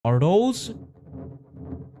Are those?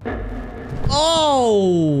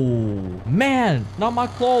 Oh, man, not my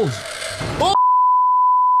clothes. Oh!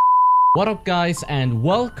 What up, guys, and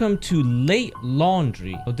welcome to Late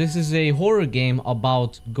Laundry. So this is a horror game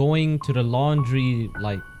about going to the laundry,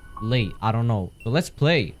 like, late. I don't know. So let's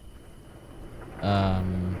play.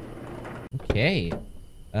 Okay.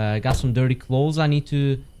 Got some dirty clothes I need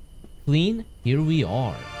to clean. Here we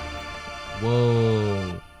are.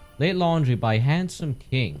 Whoa. Late Laundry by Handsome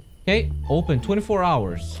King. Okay, open 24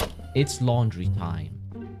 hours. It's laundry time.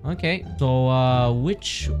 Okay, so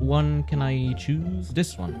which one can I choose?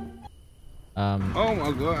 This one. Oh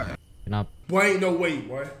my god. Can I... Boy, ain't no way,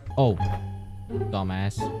 boy. Oh,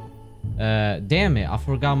 dumbass. Damn it, I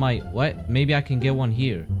forgot my... What? Maybe I can get one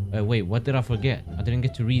here. Wait, what did I forget? I didn't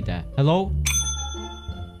get to read that. Hello?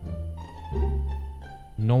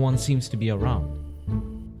 No one seems to be around.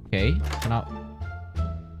 Okay, can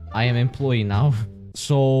I am employee now.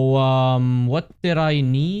 So, what did I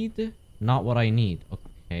need? Not what I need.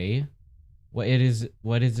 Okay. What is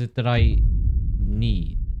it that I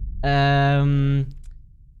need?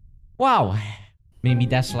 Wow. Maybe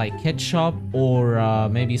that's like ketchup, or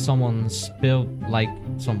maybe someone spilled like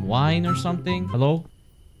some wine or something. Hello?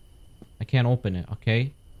 I can't open it.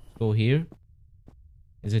 Okay. Go here.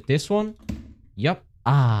 Is it this one? Yup.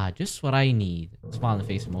 Ah, just what I need. Smiling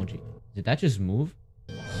face emoji. Did that just move?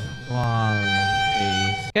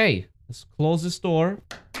 Okay, let's close this door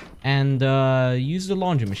and use the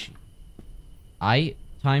laundry machine.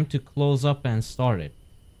 Time to close up and start it.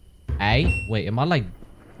 Wait, am I like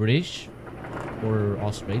British or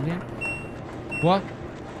Australian? What?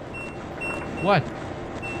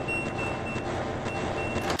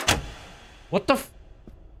 What the f—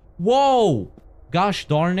 Whoa! Gosh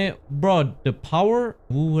darn it, bro, the power?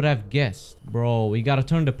 Who would have guessed? Bro, we gotta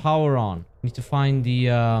turn the power on. Need to find the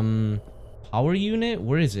power unit.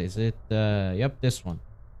 Where is it? Is it yep, this one.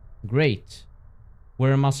 Great.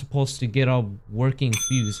 Where am I supposed to get a working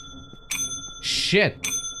fuse? Shit.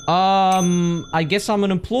 I guess I'm an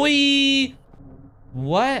employee.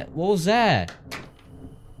 What was that?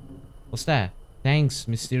 What's that? Thanks,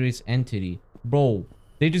 mysterious entity. Bro,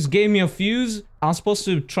 they just gave me a fuse. I'm supposed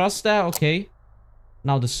to trust that. Okay.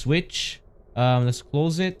 Now the switch. Let's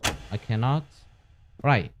close it. I cannot.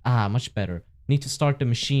 Right. Ah, much better. Need to start the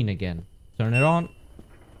machine again. Turn it on.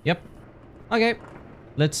 Yep. Okay.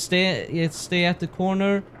 Let's stay at the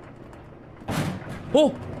corner. Oh!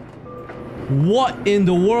 What in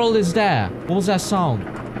the world is that? What was that sound?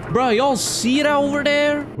 Bro, y'all see that over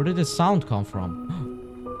there? Where did the sound come from?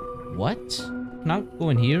 What? Can I go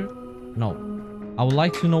in here? No. I would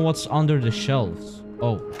like to know what's under the shelves.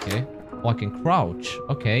 Oh, okay. Oh, I can crouch.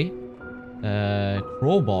 Okay.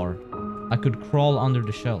 Crowbar. I could crawl under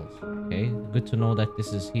the shelves. Okay, good to know that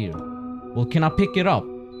this is here. Well, can I pick it up?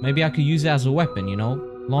 Maybe I could use it as a weapon, you know?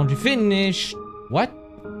 Laundry finished. What?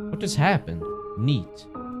 What just happened? Neat.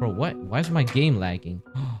 Bro, what? Why is my game lagging?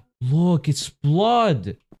 Look, it's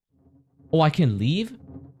blood. Oh, I can leave?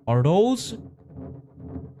 Are those?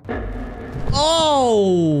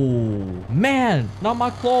 Oh, man, not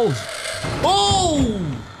my clothes. Oh!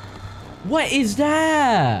 What is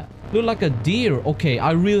that? Look like a deer. Okay,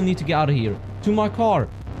 I really need to get out of here. To my car.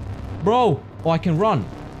 Bro. Oh, I can run.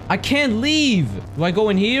 I can't leave. Do I go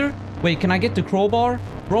in here? Wait, can I get the crowbar?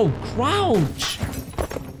 Bro, crouch.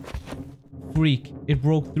 Freak. It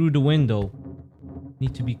broke through the window.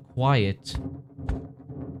 Need to be quiet.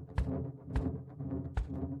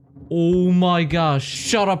 Oh my gosh.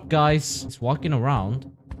 Shut up, guys. It's walking around.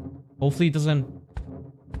 Hopefully it doesn't...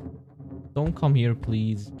 Don't come here,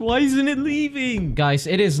 please. Why isn't it leaving? Guys,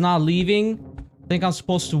 it is not leaving. I think I'm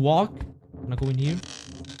supposed to walk. Can I go in here?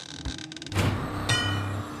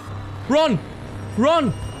 Run!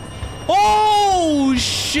 Run! Oh,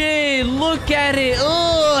 shit! Look at it!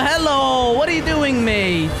 Oh, hello! What are you doing,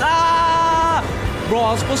 mate? Ah! Bro,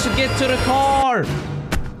 I was supposed to get to the car!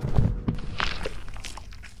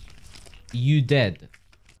 You dead.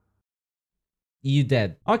 You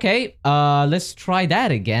dead. Okay, let's try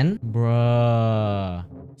that again. Bruh.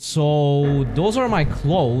 So, those are my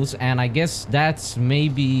clothes, and I guess that's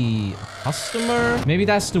maybe a customer? Maybe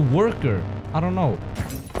that's the worker. I don't know.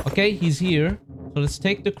 Okay, he's here. So, let's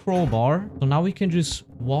take the crowbar. So, now we can just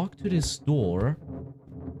walk to this door.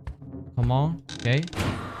 Come on. Okay.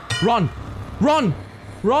 Run! Run!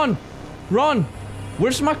 Run! Run!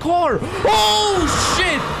 Where's my car? Oh,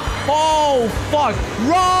 shit! Oh, fuck!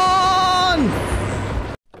 Run!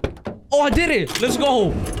 Oh, I did it! Let's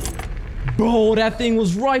go! Bro, that thing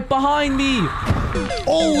was right behind me!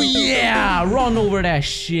 Oh, yeah! Run over that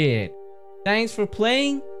shit! Thanks for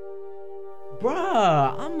playing.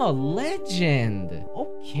 Bruh, I'm a legend.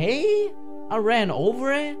 Okay. I ran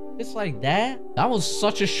over it. It's like that. That was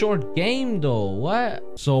such a short game though. What?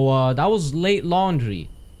 So that was Late Laundry.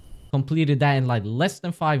 Completed that in like less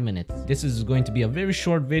than 5 minutes. This is going to be a very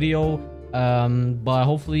short video. But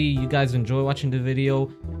hopefully you guys enjoy watching the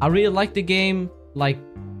video. I really like the game. Like,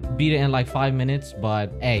 beat it in like 5 minutes,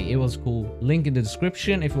 but hey, it was cool. Link in the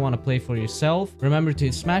description if you want to play for yourself. Remember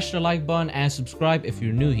to smash the like button and subscribe if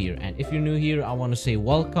you're new here. And if you're new here, I want to say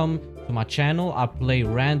welcome to my channel. I play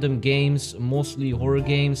random games, mostly horror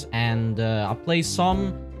games, and I play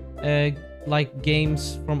some like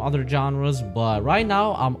games from other genres, but right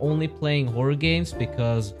now I'm only playing horror games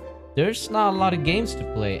because there's not a lot of games to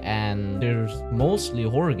play, and there's mostly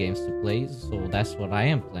horror games to play, so that's what I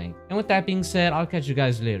am playing. And with that being said, I'll catch you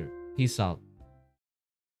guys later. Peace out.